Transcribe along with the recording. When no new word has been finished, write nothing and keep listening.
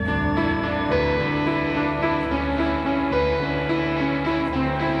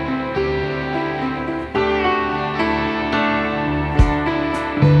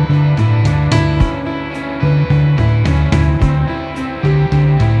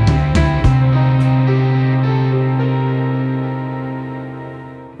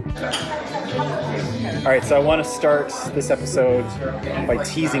right, so I want to start this episode by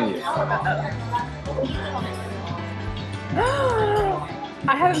teasing you.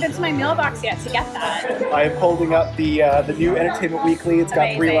 I haven't been to my mailbox yet to get that. I am holding up the new Entertainment Weekly. It's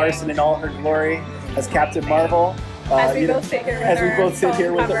got Brie Larson in all her glory as Captain Marvel. As we both sit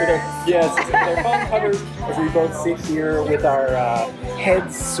here with our phone covers. As we both sit here with our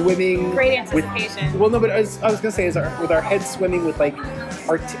heads swimming. Great anticipation. I was gonna say with our heads swimming with like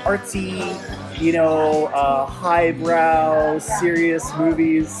artsy, highbrow, serious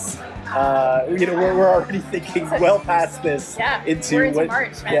movies. We're already thinking well past this. Yeah, into we're into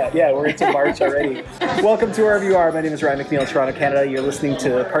March, man. Yeah, we're into March already. Welcome to Wherever You Are. My name is Ryan McNeil, Toronto, Canada. You're listening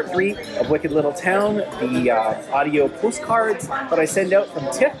to part 3 of Wicked Little Town, the audio postcards that I send out from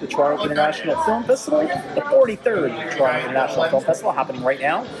TIFF, the Toronto International Film Festival, the 43rd Toronto International Film Festival, happening right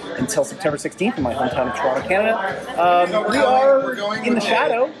now until September 16th in my hometown of Toronto, Canada. We are in the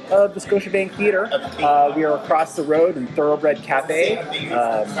shadow of the Scotiabank Theatre. We are across the road in Thoroughbred Cafe.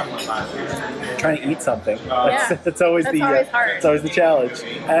 Trying to eat something. That's always hard. It's always the challenge.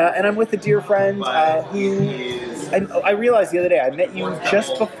 And I'm with a dear friend who I realized the other day I met you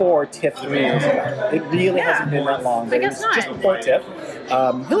just before TIFF 3 years ago. It really hasn't been that long. I guess not. Just before TIFF.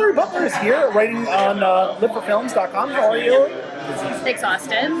 Hillary Butler is here, writing on liveforfilms.com. How are you, Hillary?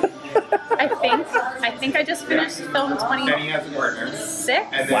 Exhausted. I think I just finished film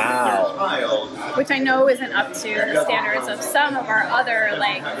 26. Wow. Which I know isn't up to the standards of some of our other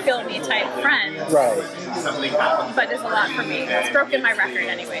filmy type friends. Right. But it's a lot for me. It's broken my record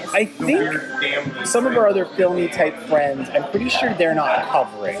anyways. I think some of our other filmy type friends, I'm pretty sure they're not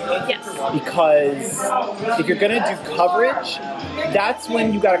covering. Yes. Because if you're going to do coverage, that's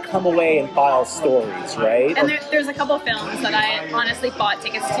when you got to come away and file stories, right? And there's a couple films that I honestly bought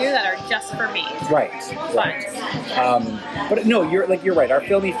tickets to that are just for me. Right. But no, you're right. Our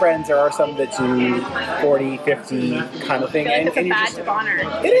filmy friends, there are some that do 40, 50 kind of thing. I feel like it's a badge of honor.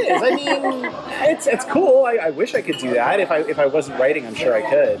 It is. I mean, it's cool. I wish I could do that. If I wasn't writing, I'm sure I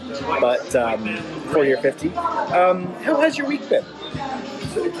could. But 40 or 50. How has your week been?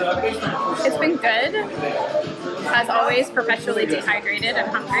 It's been good. As always, perpetually dehydrated and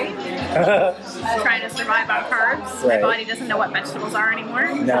hungry. Trying to survive on carbs. Right. My body doesn't know what vegetables are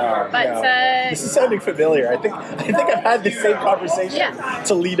anymore. No. This is sounding familiar. I think I've had the same conversation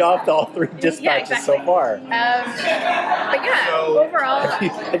to lead off to all 3 dispatches so far. But overall.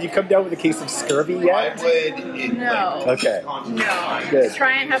 Have you come down with a case of scurvy yet? No. Okay. No. Good.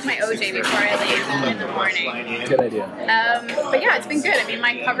 Try and have my OJ before I leave in the morning. Good idea. But it's been good. I mean,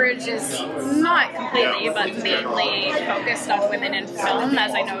 my coverage is not completely, but mainly focused on women in film,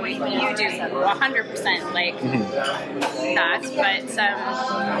 as I know you do 100% that. But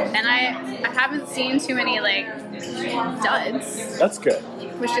and I haven't seen too many duds. That's good.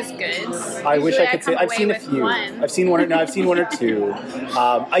 Which is good. I wish I could say I've seen a few. I've seen one or two.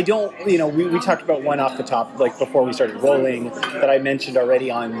 I don't. We talked about one off the top, before we started rolling, that I mentioned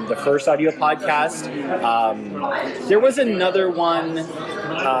already on the first audio podcast. There was another one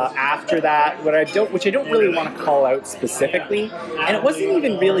after that, which I don't really want to call out specifically, and it wasn't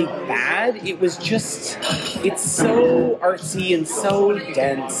even really bad. It was just, it's so artsy and so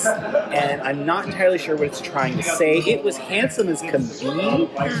dense, and I'm not entirely sure what it's trying to say. It was handsome as can be,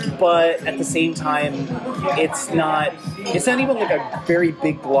 but at the same time, it's not even a very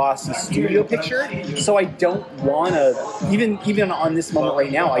big glossy studio picture. So I don't want to, even on this moment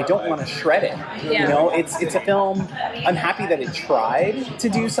right now, I don't want to shred it. Yeah. It's a film. I'm happy that it tried to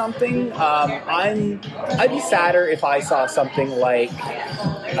do something. I'd be sadder if I saw something like.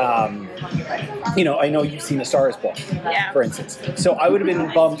 I know you've seen A Star Is Born, for instance. So I would have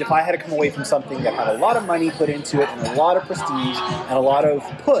been bummed if I had to come away from something that had a lot of money put into it and a lot of prestige and a lot of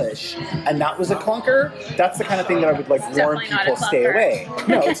push, and that was a clunker. That's the kind of thing that I would warn people stay away.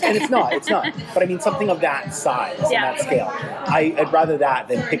 No, it's not. But I mean something of that size and that scale. I'd rather that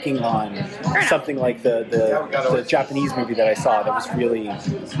than picking on something like the Japanese movie that I saw that was really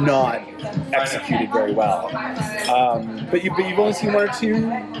not executed very well. But you've only seen 1 or 2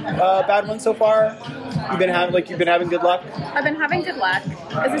 bad ones so far. You've been having good luck. I've been having good luck.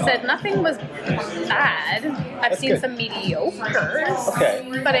 As I said, nothing was bad. I've seen some mediocres.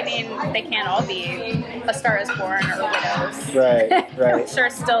 Okay. But I mean, they can't all be A Star Is Born or Widows. Right. I'm sure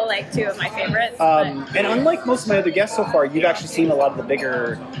still 2 of my favorites. And unlike most of my other guests so far, you've actually seen a lot of the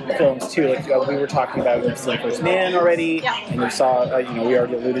bigger films too. We were talking about, you've seen First Man already, and you saw, we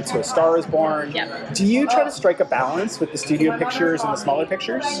already alluded to A Star Is Born. Yeah. Do you try to strike a balance with the studio pictures and the smaller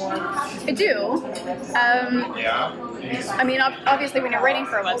pictures? I do. I mean, obviously, when you're writing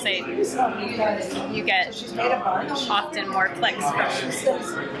for a website, you get often more clicks from,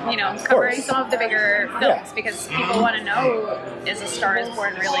 covering some of the bigger films because people want to know, is A Star Is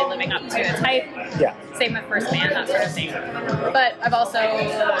Born really living up to its hype? Yeah. Same with First Man, that sort of thing. But I've also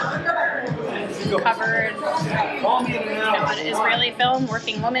covered an Israeli film,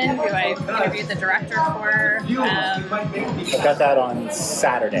 Working Woman, who I interviewed the director for. I got that on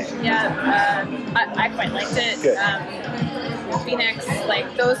Saturday. Yeah, I quite liked it. Good. Phoenix,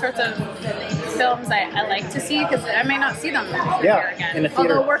 like those sorts of films I like to see because I may not see them here again. In the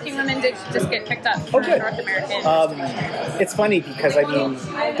theater. Although Working Women did just get picked up for North American. It's funny because I mean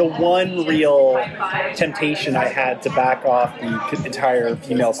the one real temptation I had to back off the entire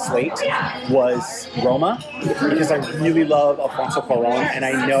female slate was Roma because I really love Alfonso Cuarón and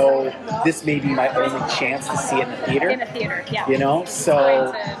I know this may be my only chance to see it in the theater. In a theater, yeah.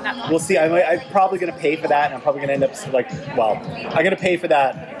 So we'll see. I'm probably going to pay for that and I'm probably going to end up I'm going to pay for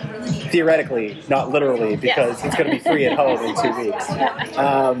that theoretically, not literally, because it's going to be free at home in 2 weeks.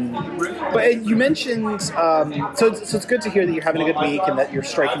 But you mentioned, so it's good to hear that you're having a good week and that you're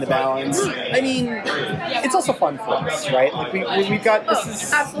striking the balance. I mean, it's also fun for us, right? Like we've got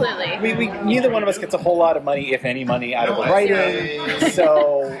this. Absolutely. We neither one of us gets a whole lot of money, if any money, out of the writing.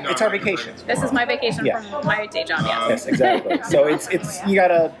 So it's our vacation. This is my vacation from my day job. Yes, exactly. So it's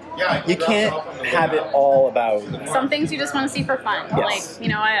you can't have it all about. Some things you just want to see for fun. Yes.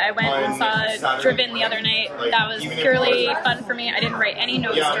 Like, I went and saw Driven the other night. That was purely fun for me. I didn't write any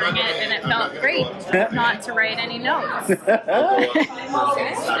notes during it, and it felt great not to write any notes. It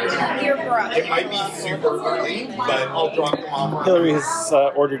might be super early, but I'll drop them off. Hillary has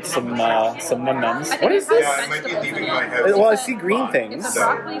ordered some num-nums. What is this? I might be leaving my house. Well, I see green things. It's a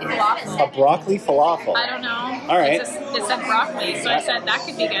broccoli falafel. A broccoli falafel. I don't know. All right. It said broccoli, so I said that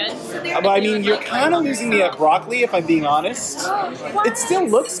could be good. But I mean, you're kind of losing me at broccoli, if I'm being honest. It still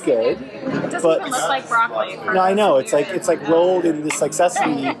looks good, It doesn't but even look like broccoli. no, I know it's like rolled in this like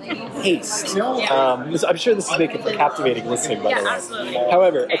sesame paste. I'm sure this is making for captivating listening, by the way. Absolutely.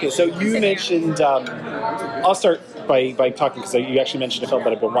 However, okay, so you mentioned. I'll start by talking because you actually mentioned a film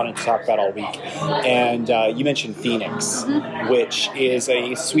that I've been wanting to talk about all week, and you mentioned Phoenix, which is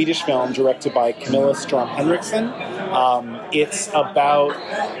a Swedish film directed by Camilla Strom Henriksen. It's about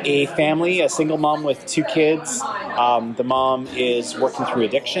a family, a single mom with 2 kids. The mom is working through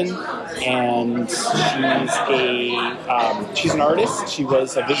addiction, and she's an artist. She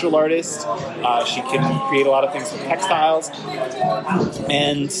was a visual artist. She can create a lot of things with textiles,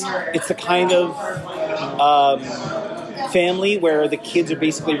 and it's the kind of family where the kids are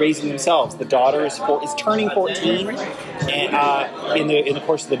basically raising themselves. The daughter is turning 14, and in the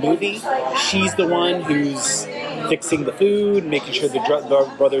course of the movie, she's the one who's fixing the food, making sure the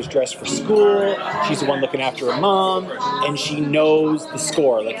brother's dressed for school. She's the one looking after her mom, and she knows the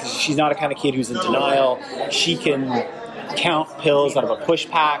score. Like, she's not a kind of kid who's in denial. She can count pills out of a push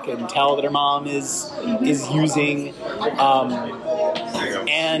pack and tell that her mom is using.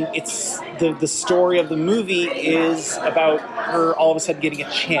 And it's the story of the movie is about her all of a sudden getting a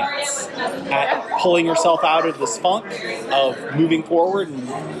chance at pulling herself out of this funk of moving forward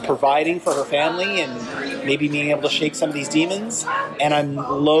and providing for her family and maybe being able to shake some of these demons. And I'm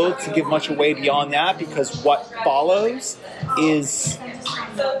loath to give much away beyond that because what follows is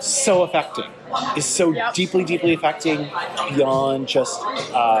so affecting. Is so deeply, deeply affecting beyond just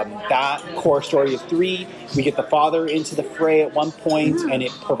that core story of 3. We get the father into the fray at one point, and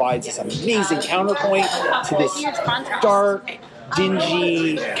it provides this amazing counterpoint to this dark,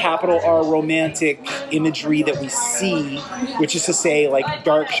 dingy, capital R romantic imagery that we see, which is to say, like,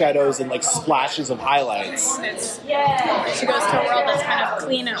 dark shadows and, like, splashes of highlights. She goes to a world that's kind of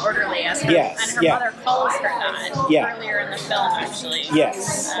clean and orderly, as her, and her mother calls her that earlier in the film, actually.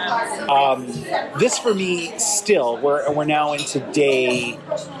 Yes. This, for me, still, we're now into day...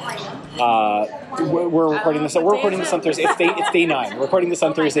 we're recording this. We're recording this on Thursday. It's day 9. We're recording this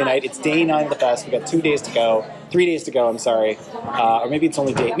on Thursday night. It's day 9 of the fest. We got 2 days to go. 3 days to go. I'm sorry, or maybe it's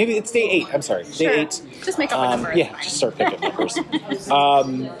only day. Maybe it's day 8. I'm sorry, day 8. Just make up a number. Yeah, just start picking numbers.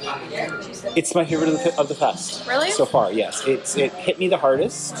 It's my favorite of the fest. Really? So far, yes. It hit me the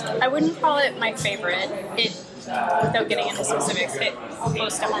hardest. I wouldn't call it my favorite. Without getting into specifics, it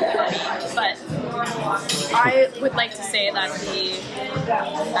close to home for me. But I would like to say that the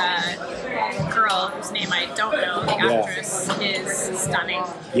girl whose name I don't know, the actress, is stunning.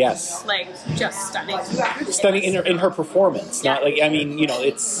 Yes. Like, just stunning. Stunning in her performance. Not like, I mean,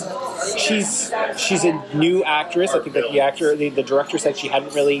 it's she's a new actress. I think that the director said she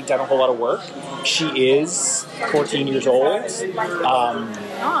hadn't really done a whole lot of work. She is 14 years old.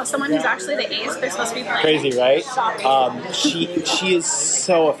 Oh, someone who's actually the ace they're supposed to be playing. Crazy, right? Shocking. She is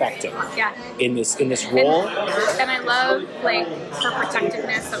so effective. Yeah. In this role. And I love like her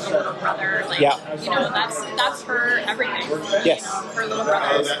protectiveness of the little brother. Like, you know, that's her everything. Yes. Her little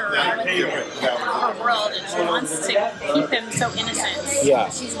brother is her world, and she wants to keep him so innocent. Yeah.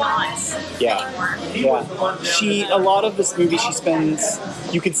 She's not anymore. Yeah. A lot of this movie, she spends.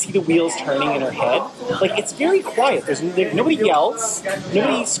 You can see the wheels turning in her head. Like, it's very quiet. Nobody yells.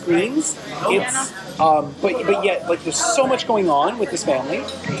 Nobody screams. It's but yet, like, there's so much going on with this family.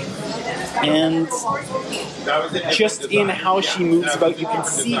 And just in how she moves about, you can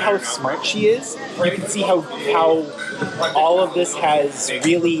see how smart she is. You can see how all of this has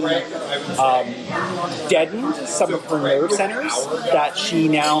really deadened some of her nerve centers, that she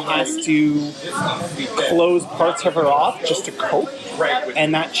now has to close parts of her off just to cope.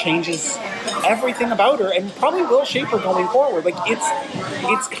 And that changes everything about her and probably will shape her going forward. Like,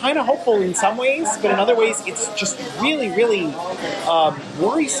 it's kind of hopeful in some ways, but in other ways it's just really, really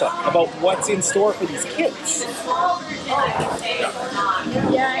worrisome about what's in store for these kids.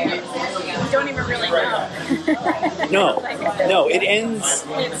 Yeah, you don't even really know. No, it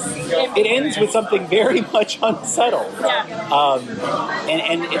ends with something very much unsettled. Yeah.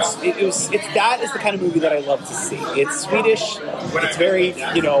 And that is the kind of movie that I love to see. It's Swedish. It's very,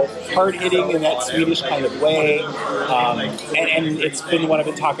 hard hitting in that Swedish kind of way. And it's been what I've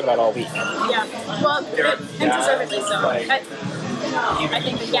been talking about all week. Yeah. Well, and deservedly so. I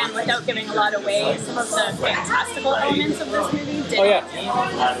think, again, without giving a lot away, some of the fantastical elements of this movie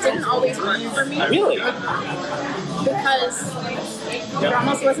didn't always work for me. Really? Because there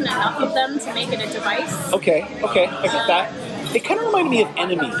almost wasn't enough of them to make it a device. Okay, I get that. It kind of reminded me of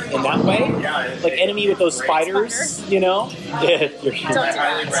Enemy in that way. Like Enemy with those spiders, you know?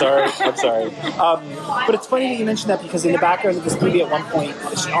 I'm sorry. But it's funny that you mentioned that, because in the background of this movie at one point,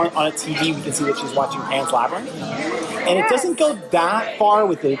 on a TV, we can see that she's watching Pan's Labyrinth. And it doesn't go that far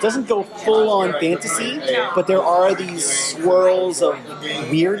with it. It doesn't go full on fantasy, but there are these swirls of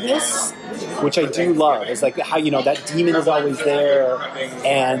weirdness, which I do love. It's like how, that demon is always there,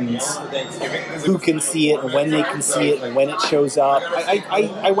 and who can see it, and when they can see it, and when it shows up.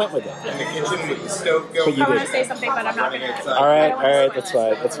 I went with it. But you I want to say something, but I'm not going to. All right, that's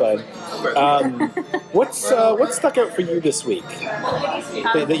fine. What's stuck out for you this week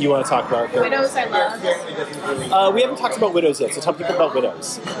that you want to talk about? Widows I love. We haven't talked about Widows yet, so tell people about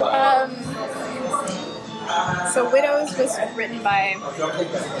Widows. So Widows was written by,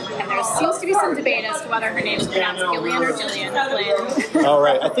 and there seems to be some debate as to whether her name's pronounced Gillian or Gillian Flynn. Oh,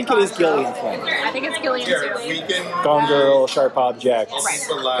 right. I think it is Gillian Flynn. I think it's Gillian too. Gone Girl, Sharp Objects. Right.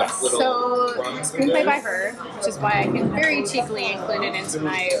 Yeah. So, screenplay by her, which is why I can very cheekily include it into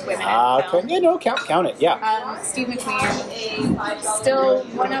my women in film. Yeah, no, count it, yeah. Steve McQueen, still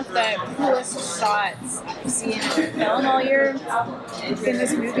one of the coolest shots I've seen in a film all year. In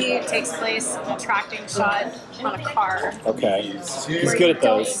this movie, it takes place an attracting shot on a car. Okay. He's good at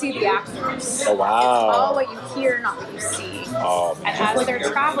those. You don't see the actors. Oh, wow. It's all what you hear, not what you see. Oh. And as they're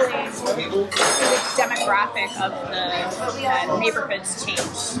traveling, the demographic of the neighborhoods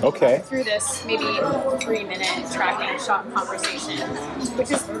change. Okay. Through this maybe 3-minute tracking shot conversation, which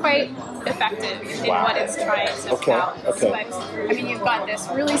is quite effective in what it's trying to balance. Okay. But, I mean, you've got this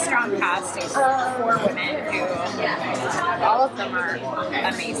really strong cast of 4 women who, all of them are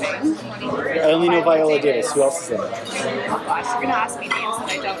amazing. I only know Viola Davis. Who else is in it? Oh gosh, you're going to ask me names that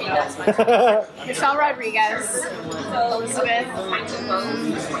I don't know as much. Michelle Rodriguez, Elizabeth,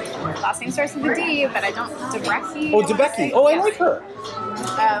 last name starts with a D, but I don't, DeBrecki. Oh, DeBecki. Oh, I like her.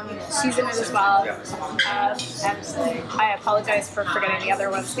 She's in it as well. And I apologize for forgetting the other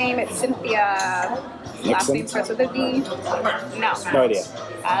one's name. It's Cynthia. Last name starts with a V. No idea.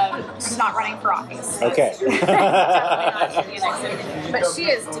 She's not running for office. Okay. But she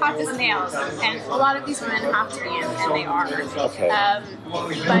is tough as nails, and a lot of these women have to be in, and they are. Okay.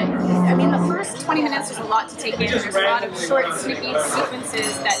 But I mean, the first 20 minutes, there's a lot to take in. There's a lot of short, snippy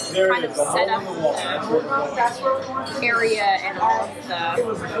sequences that kind of set up the area and all of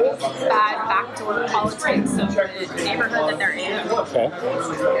the bad backdoor politics of the neighborhood that they're in. Okay.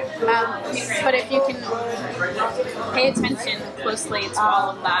 But if you can pay attention closely to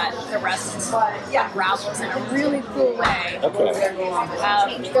all of that, the rest unravels in a really cool way.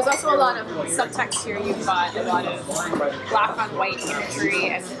 Okay. There's also a lot of subtext here. You've got a lot of black on white imagery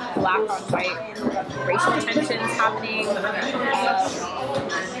and black on white racial tensions happening.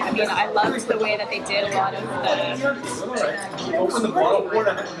 I mean, I loved the way that they did a lot of the,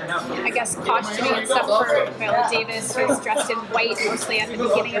 I guess, costuming and stuff for Viola Davis, who's dressed in white mostly at the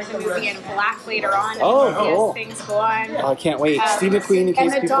beginning of the movie and black later on. Oh, movie cool. as things go on. I can't wait. Steve McQueen, in case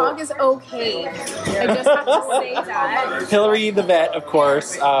And the people... dog is okay. I just have to say that. Hillary the vet, of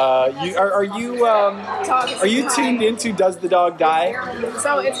course. Are you tuned into Does the Dog Die?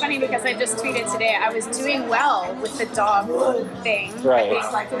 So it's funny because I just tweeted today I was doing well with the dog thing. Right.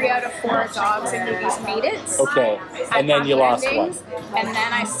 I think 3 out of 4 dogs in movies made it. Okay. And then you lost one. And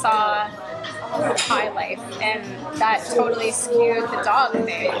then I saw High Life, and that totally skewed the dog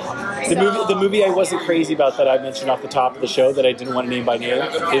thing. The movie I wasn't crazy about that I mentioned off the top of the show that I didn't want to name by name,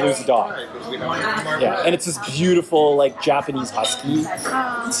 They Lose a Dog. Yeah, and it's this beautiful, like, Japanese husky,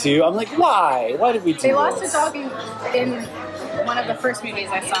 too. I'm like, why? Why did we do this? They lost a dog in one of the first movies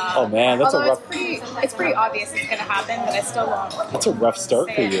I saw. Oh man, that's Although a rough... it's pretty obvious it's going to happen, but I still won't. That's a rough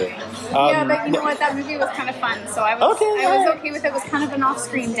start for you. Yeah, but you know what? That movie was kind of fun, so I was okay with it. It was kind of an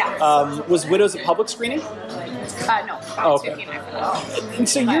off-screen death. Was Widows a public screening? No. Okay. And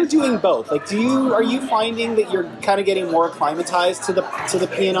so you're doing both. Like, are you finding that you're kind of getting more acclimatized to the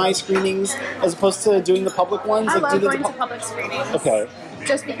P&I screenings as opposed to doing the public ones? I like, love going to public screenings. Okay.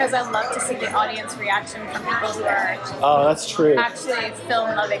 Just because I love to see the audience reaction from people who are that's true. actually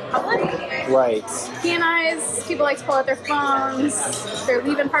film-loving public. Right. P&Is, people like to pull out their phones, they're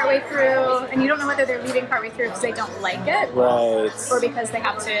leaving partway through, and you don't know whether they're leaving partway through because they don't like it, right, or because they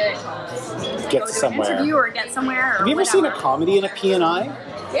have to get go to somewhere. an interview or get somewhere. Or have you ever seen a comedy in a P&I?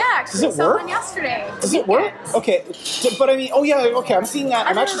 Yeah, actually, Does it work? One yesterday. Does it work? Okay, but I mean, I'm seeing that.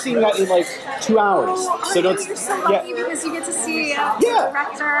 I'm actually seeing that in like 2 hours. So don't. You're so lucky because you get to see the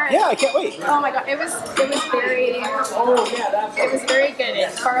director. Yeah, I can't wait. Oh my god, it was very good.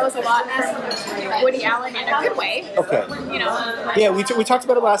 It borrows a lot from Woody Allen in a good way. Okay. You know. Yeah, we talked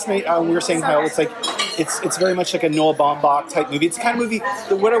about it last night. We were saying how it's like it's very much like a Noah Baumbach type movie. It's the kind of movie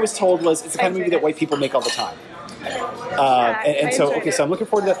that what I was told was it's the kind of movie that white people make all the time. So I'm looking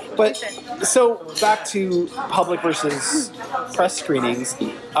forward to that. But so back to public versus press screenings.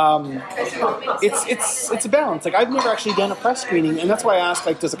 It's a balance. Like I've never actually done a press screening, and that's why I asked,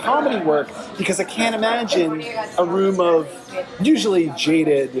 like, does a comedy work? Because I can't imagine a room of usually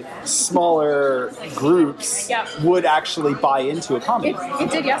jaded, smaller groups would actually buy into a comedy. It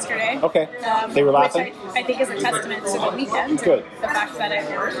did yesterday. Okay. They were laughing? Which I think is a testament to the weekend. Good. The fact that it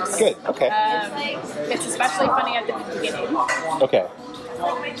works. Good. Okay. It's especially funny at the beginning. Okay.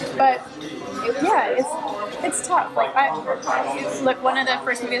 But it's tough. Like look, one of the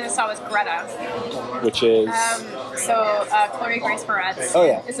first movies I saw was Greta, which is Chloe Grace Moretz. Oh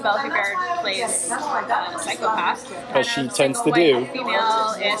yeah. Isabelle Huppert plays a psychopath, as she tends to do.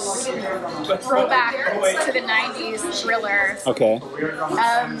 Female-ish throwback to the '90s thriller. Okay.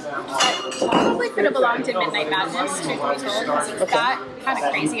 Probably could have belonged in Midnight Madness, truth be told, because it's got kind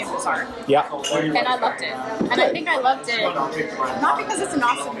of crazy and bizarre. Yeah. And I loved it. And I think I loved it not because it's an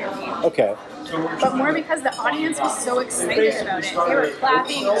awesome movie. Okay. But more because the audience was so excited about it. They were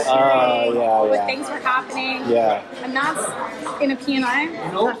clapping and cheering when things were happening. Yeah. And that's, in a P&I,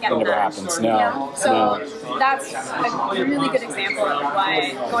 not getting never that. happens, no. You know? So that's a really good example of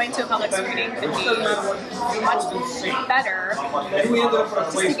why going to a public screening could be much better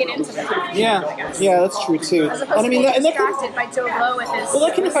just to get into that. Yeah, that's true too. As opposed to being distracted by Joe Blow with his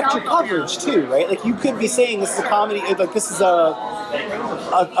that can affect your coverage too, right? Like you could be saying this is a comedy, like this is a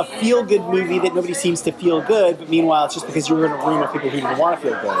feel-good movie that nobody seems to feel good, but meanwhile it's just because you were in a room of people who didn't want to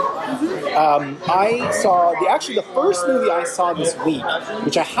feel good. I saw the first movie I saw this week,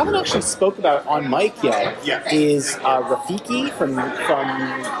 which I haven't actually spoke about on mic yet, is Rafiki from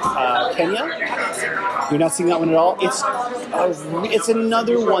Kenya. You're not seeing that one at all? It's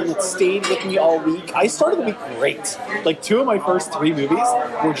another one that stayed with me all week. I started the week great. Like 2 of my first 3 movies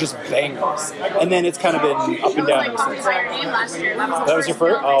were just bangers, and then it's kind of been up and down ever since. That was your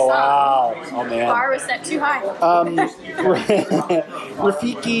first? Oh wow! Oh man. Bar was set too high.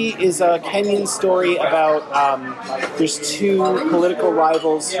 Rafiki is a Kenyan story about there's 2 political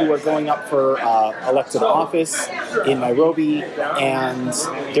rivals who are going up for elected office in Nairobi, and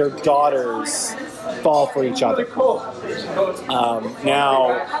their daughters fall for each other.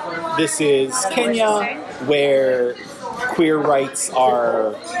 Now, this is Kenya, where queer rights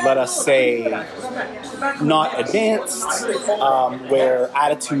are, let us say, not advanced, where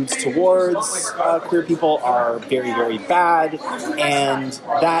attitudes towards queer people are very, very bad, and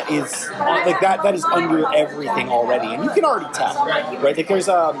that is that is under everything already, and you can already tell, right? Like there's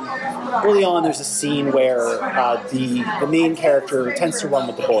early on, there's a scene where the main character tends to run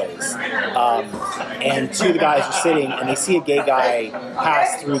with the boys, and 2 of the guys are sitting, and they see a gay guy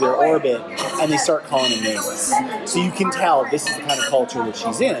pass through their orbit, and they start calling him names. So you can tell this is the kind of culture that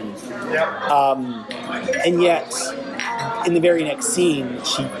she's in. And yet, in the very next scene,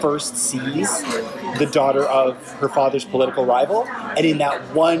 she first sees the daughter of her father's political rival, and in that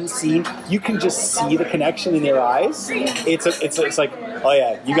one scene, you can just see the connection in their eyes. It's like, oh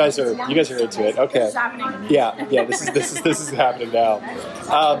yeah, you guys are into it. Okay, yeah, this is happening now.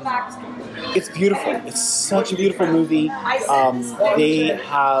 It's beautiful. It's such a beautiful movie. They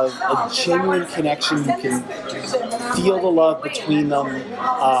have a genuine connection. You can feel the love between them.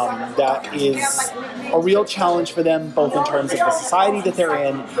 That is a real challenge for them, both in terms of the society that they're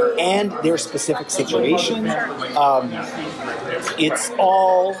in and their specific situation. It's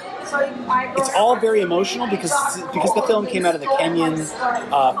all very emotional because the film came out of the Kenyan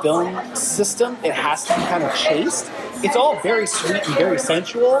film system. It has to be kind of chaste. It's all very sweet and very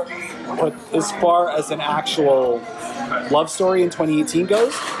sensual, but as far as an actual love story in 2018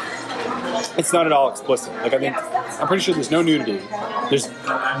 goes, it's not at all explicit. Like, I mean, I'm pretty sure there's no nudity, there's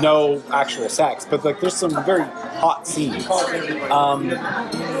no actual sex, but like there's some very hot scenes.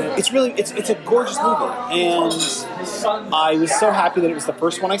 It's a gorgeous movie, and I was so happy that it was the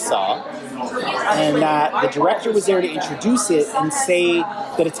first one I saw, and that the director was there to introduce it and say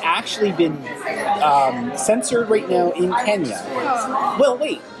that it's actually been censored right now in Kenya. Well,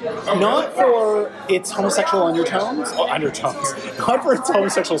 wait, not for its homosexual undertones, not for its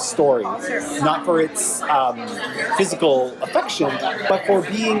homosexual story, not for its physical affection, but for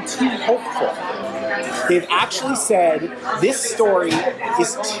being too hopeful. They've actually said, this story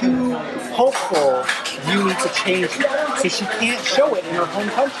is too hopeful, you need to change it. So she can't show it in her home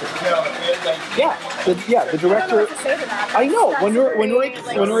country. The director, I know, when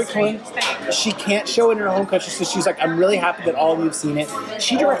we're Cohen, she can't show it in her home country, so she's like, I'm really happy that all of you have seen it.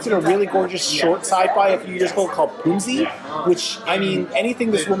 She directed a really gorgeous short sci-fi a few years ago called Pumzi, which, I mean,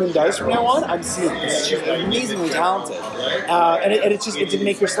 anything this woman does from now on, I'm seeing. She's amazingly talented. And it didn't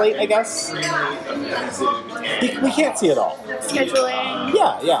make your slate, I guess. We can't see it all. Scheduling.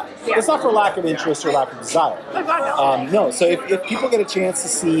 Yeah. It's not for lack of interest or lack of desire. No, so if people get a chance to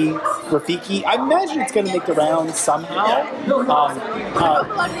see Rafiki, I imagine it's going to make the rounds somehow.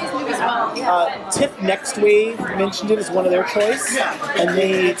 TIFF Next Wave mentioned it as one of their choice, and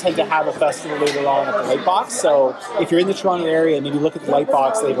they tend to have a festival later on at the Lightbox. So if you're in the Toronto area, maybe look at the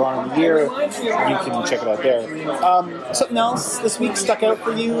Lightbox later on in the year. You can check it out there. Something else this week stuck out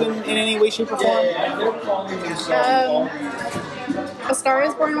for you in any way, shape, or form? A Star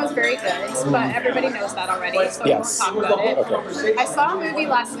is Born was very good, but everybody knows that already, so Yes. I won't talk about it. Okay. I saw a movie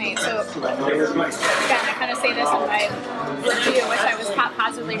last night, so again, I kind of say this in my review, which I was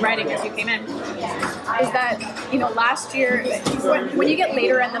haphazardly writing as you came in, is that, last year, when you get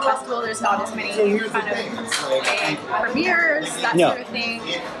later in the festival, there's not as many kind of big premieres, that sort of thing.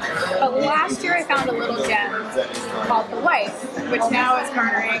 But last year I found a little gem called The Wife, which now is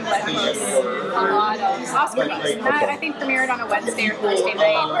garnering a lot of Oscar buzz. And that, I think, premiered on a Wednesday or Thursday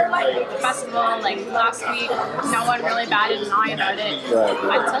night at the festival. Like last week, no one really batted an eye about it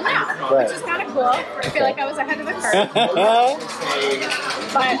until now, which is kind of cool. I feel like I was ahead of the curve.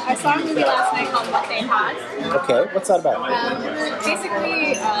 But I saw a movie last night called What They Had. Okay, what's that about?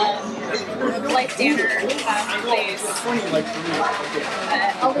 Basically, Blythe Danner plays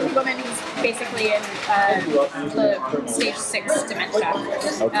an elderly woman who's basically in the stage 6 dementia.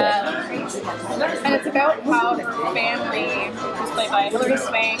 And it's about how the family, who's played by Hilary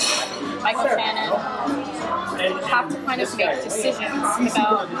Swank, Michael Shannon, have to kind of make decisions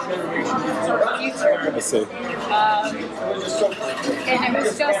about the future. I see. And it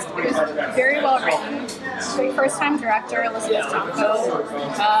was very well written. First time director, Elizabeth Tomko,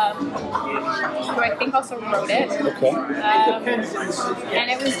 who I think also wrote it. Okay. And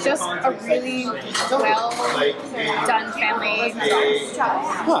it was just a really well done family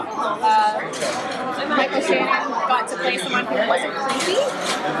drama. Michael Shannon got to play someone who wasn't creepy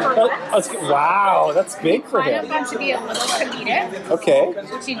for once. Wow, that's big for him. Kind of got to be a little comedic. Okay.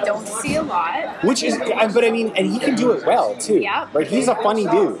 Which you don't see a lot. Which is, but I mean, and he can do it well too. Yeah. Right. He's a funny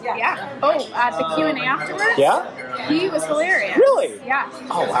dude. Yeah. Oh, at the Q&A afterwards. Yeah. He was hilarious. Really? Yeah.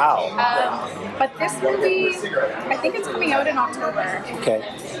 Oh wow. But this movie, I think it's coming out in October. Okay.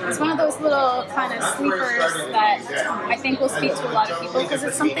 It's one of those little kind of sleepers that I think will speak to a lot of people because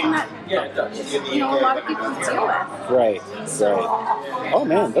it's something that a lot of people deal with. Right. Oh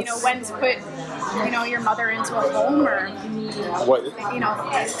man. Wen's put your mother into a home, or What?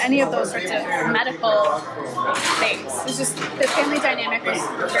 any of those sorts of medical things. It's just the family dynamic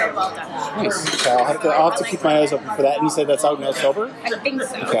was very well done. Nice. Okay, I'll have to keep my eyes open for that. And you said that's out in October? I think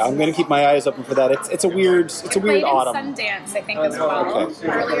so. Okay, I'm going to keep my eyes open for that. It's a weird autumn. In Sundance, I think, as well,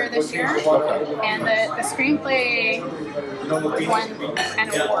 earlier this year. Okay. And the screenplay won an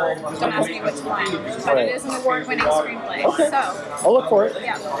award. Don't ask me which one, but it is an award-winning screenplay. Okay. So I'll look for it.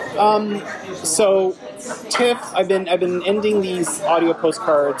 yeah. So TIFF, I've been ending these audio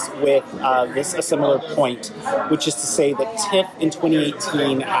postcards with a similar point, which is to say that TIFF in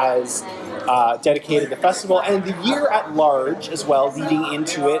 2018 has dedicated the festival and the year at large as well, leading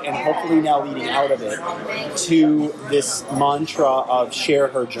into it and hopefully now leading out of it, to this mantra of share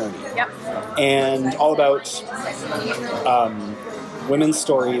her journey. Yep. And all about women's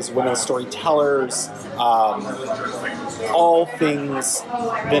stories, women's storytellers, all things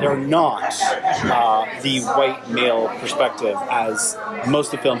that are not the white male perspective, as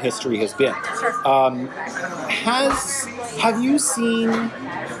most of film history has been. Have you seen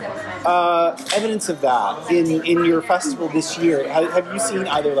evidence of that in your festival this year? Have you seen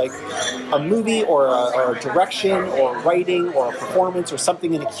either like a movie or a direction or writing or a performance or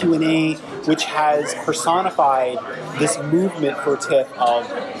something in a Q&A which has personified this movement for TIFF of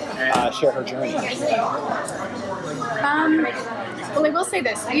share her journey? Well, I will say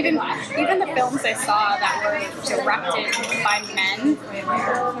this: even the films I saw that were directed by men,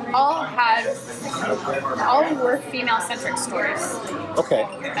 all were female-centric stories. Okay.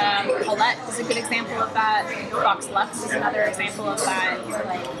 Colette is a good example of that. Vox Lux is another example of that.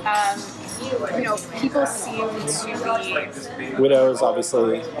 People seem to be... Widows,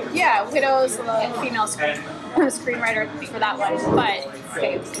 obviously. Yeah, Widows, the female screenwriter for that one. But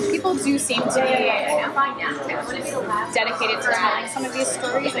people do seem to be dedicated to telling some of these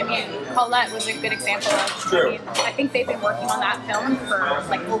stories. I mean, Colette was a good example of... I think they've been working on that film for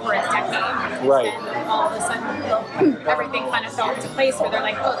like over a decade. Right. And all of a sudden, everything kind of fell into place where they're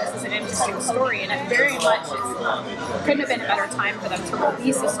like, oh, this is an interesting story. And it very much couldn't have been a better time for them to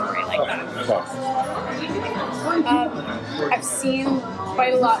release a story like that. Okay. I've seen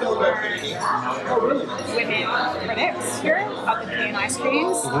quite a lot more women critics here at the P&I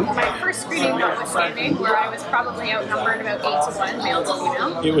screenings. Mm-hmm. My first screening notwithstanding, where I was probably outnumbered about 8-1, male to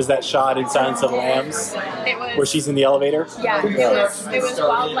female. It was that shot in Silence of the Lambs It was, where she's in the elevator? Yeah, it was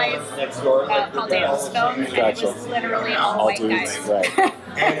Wildlife, Paul Dano's film, and it was literally all white dudes, guys. right.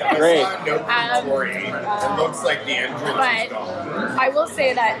 Great. It looks like the entrance But is gone. I will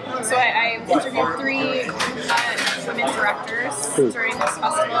say that, so I interviewed 3 women directors during this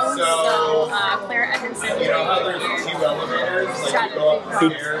festival. So Claire Edmondson, You know how there's 2 elevators? Like you go up Who,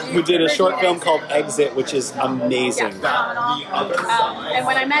 here. who did a short film called Exit, which is amazing. yeah, phenomenal. And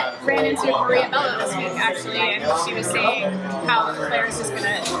when I ran into Maria Bello this week, actually, and she was saying how Claire's just going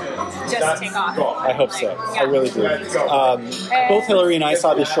to just take off. I hope so. Yeah. I really do. Both Hillary and I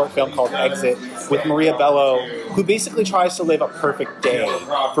saw this short film called Exit with Maria Bello, who basically tries to live a perfect day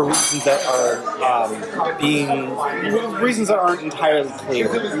for reasons that aren't entirely clear.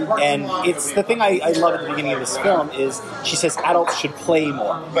 And it's the thing I love at the beginning of this film is she says adults should play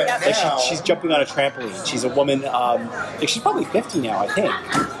more. Like she's jumping on a trampoline. She's a woman. She's probably 50 now, I think.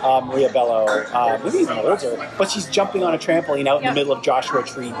 Maria Bello, maybe even older, but she's jumping on a trampoline out in the middle of Joshua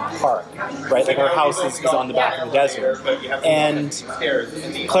Tree Park, right? Like her house is on the back of the desert. And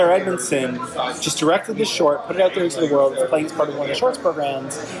Claire Edmondson just directed this short, put it out there into the world. It's playing as part of one of the shorts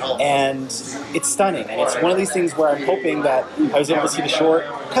programs, and it's stunning. And it's one of these things where I'm hoping that I was able to see the short,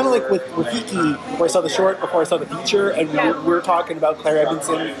 kind of like with Rafiki, where I saw the short before I saw the feature, and we're talking about Claire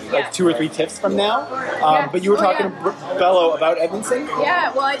Edmondson like 2 or 3 TIFFs from now. But you were talking to Bello about Edmondson?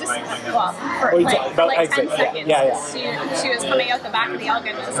 Yeah, well, for about like Exit. 10 seconds. Yeah. She was coming out the back of the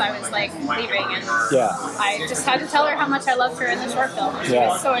Elgin as I was like leaving, and I just had to tell her how much I loved her in the short film. She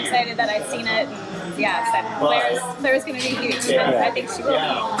was so excited that I'd seen it. And Claire's going to be huge. And I think she will be.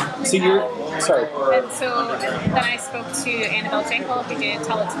 So sorry. And so then I spoke to Annabelle Jankel, who did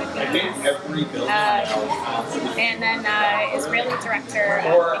Tell It to the Queen. And then Israeli director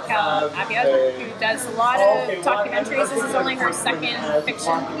Mikhail Abiad, who does a lot of documentaries. This is only her second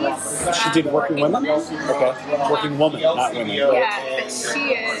fiction piece. She did Working Women? Okay. Working Woman, not women. Yeah, but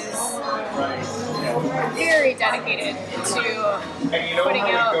she is very dedicated to putting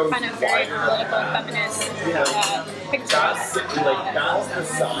out kind of very political feminist pictures.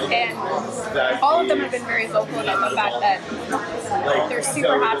 And all of them have been very vocal about the fact that they're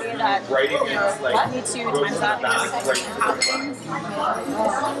super happy that Me Too, Time's Up, and everything is happening.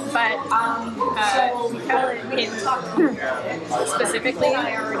 But specifically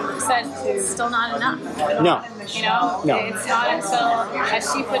said still not enough. No. You know, No. it's not until,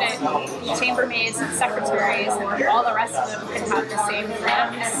 as she put it, chambermaids and secretaries and all the rest of them can have the same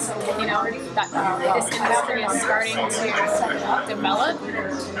freedoms, you know, that this industry is starting to develop.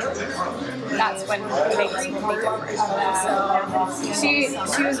 That's when things will be different. So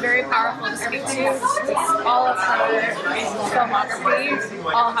she was very powerful to speak to. All of her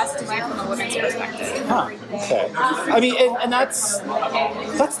filmography all has to do from a woman's perspective. Huh. Okay. I mean, and that's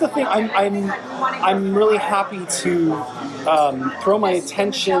the thing. I'm really happy to throw my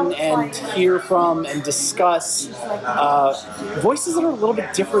attention and hear from and discuss voices that are a little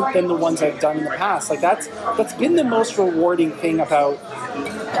bit different than the ones I've done in the past. Like that's been the most rewarding thing about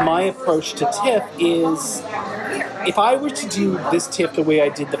my approach to TIFF is if I were to do this TIFF the way I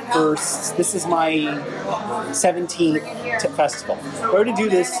did the first, this is my 17th TIFF festival. If I were to do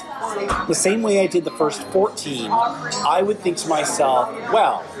this the same way I did the first 14, I would think to myself,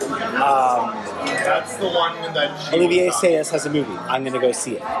 well, that's the one that Olivier Sayas has a movie. I'm going to go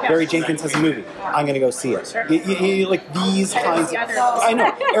see it. Barry Jenkins has a movie. I'm going to go see it. You like these kinds of... I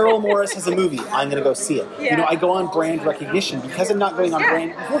know. Errol Morris has a movie. I'm going to go see it. You know, I go on brand recognition because I'm not going on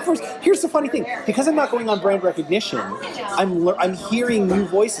brand... Well, first, here's the funny thing. Because I'm not going on brand recognition, I'm hearing new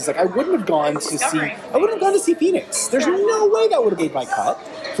voices. Like, I wouldn't have gone to see Phoenix. There's no way that would have made my cut,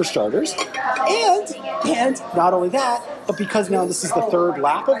 for starters. And not only that, but because now this is the third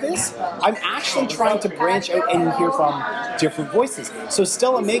lap of this, I'm actually trying to branch out and hear from different voices. So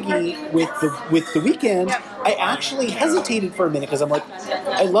Stella Meggy with the Weekend, I actually hesitated for a minute because I'm like,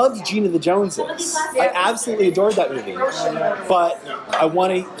 I loved Gina the Joneses. I absolutely adored that movie, but I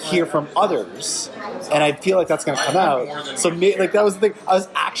want to hear from others, and I feel like that's going to come out. So like that was the thing. I was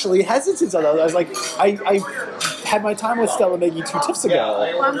actually hesitant on that. I was like, I had my time with Stella Meggy 2 TIFFs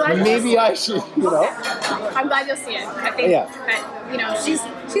ago. Well, maybe I should, you know. I'm glad you'll see it. I think that, you know, she's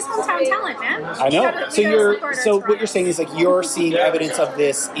hometown talent, man. I know. So what you're saying is like you're seeing evidence of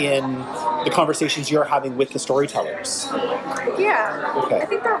this in the conversations you're having with the storytellers. Yeah. Okay. I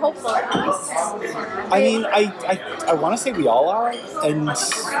think they're hopeful at least. I mean, I want to say we all are, and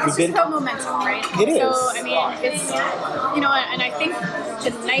we've been. It's just momentum, right? It is. So I mean, it's, you know, and I think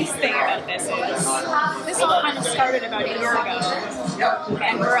the nice thing about this is this all kind of started about a year ago,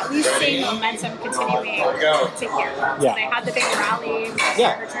 and we're at least seeing momentum continuing to here. So they had the big rally,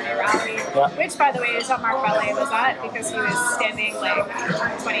 fraternity rally, which, by the way, Jean-Marc Ballet was at because he was standing like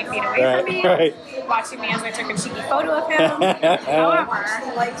 20 feet away from me, watching me as I took a cheeky photo of him. However,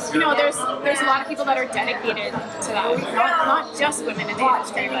 you know, there's a lot of people that are dedicated to that. Not just women in the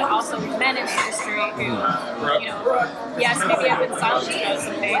industry, but also men in the industry who, you know, yes, maybe have been silent about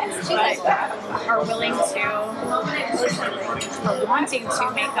some things, but are willing to, or wanting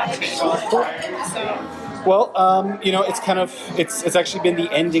to make that change. So. Well, you know, it's kind of it's actually been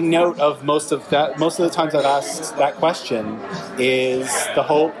the ending note of most of the times I've asked that question is the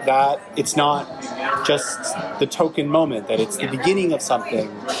hope that it's not just the token moment, that it's the beginning of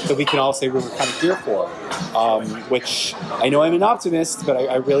something that we can all say we were kind of here for. Which I know I'm an optimist, but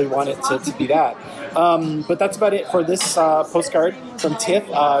I really want it to be that. But that's about it for this postcard from TIFF.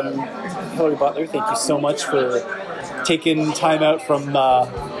 Hillary Butler, thank you so much for taking time out from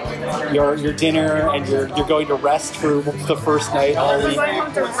your dinner, and you're going to rest for the first night all week.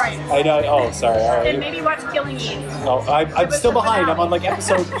 I know. Oh, sorry. All right. And maybe watch Killing Eve. Oh, I'm still behind. I'm on like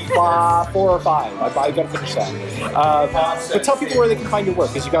episode 4 or 5. I got to finish that. But tell people where they can find your work,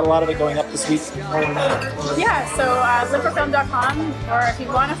 because you got a lot of it going up this week. Yeah. So liveforfilm.com, or if you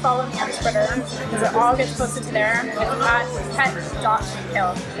want to follow me on Twitter, because it all gets posted to there. It's at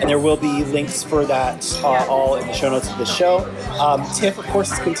pet.hill. And there will be links for that all in the show notes of this show. TIFF, of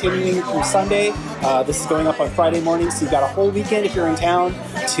course, is continuing through Sunday. This is going up on Friday morning, so you've got a whole weekend if you're in town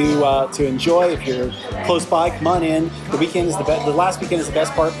to enjoy. If you're close by, come on in. The weekend is the last weekend is the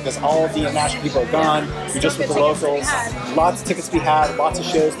best part because all of the international people are gone. You're just with the locals. Lots of tickets to be had, lots of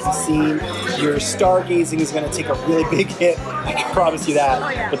shows to be seen. Your stargazing is going to take a really big hit. I can promise you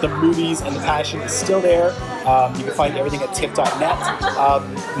that. But the movies and the passion is still there. You can find everything at tiff.net.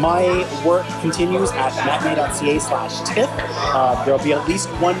 My work continues at matinee.ca/tiff. There'll be at least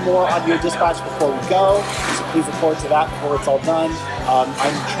one more audio dispatch before we go, so please look forward to that before it's all done.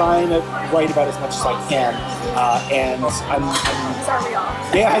 I'm trying to write about as much as I can, and I'm Sorry,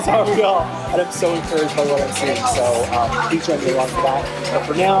 y'all. yeah, it's all real, and I'm so encouraged by what I'm seeing. So please join me along for that. But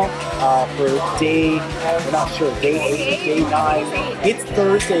for now, for we're not sure, day 8, day 9. It's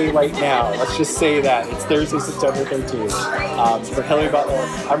Thursday right now. Let's just say that it's Thursday, September 13th. For Hillary Butler,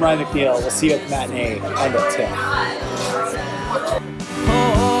 I'm Ryan McNeil. We'll see you at the matinee and at TIFF.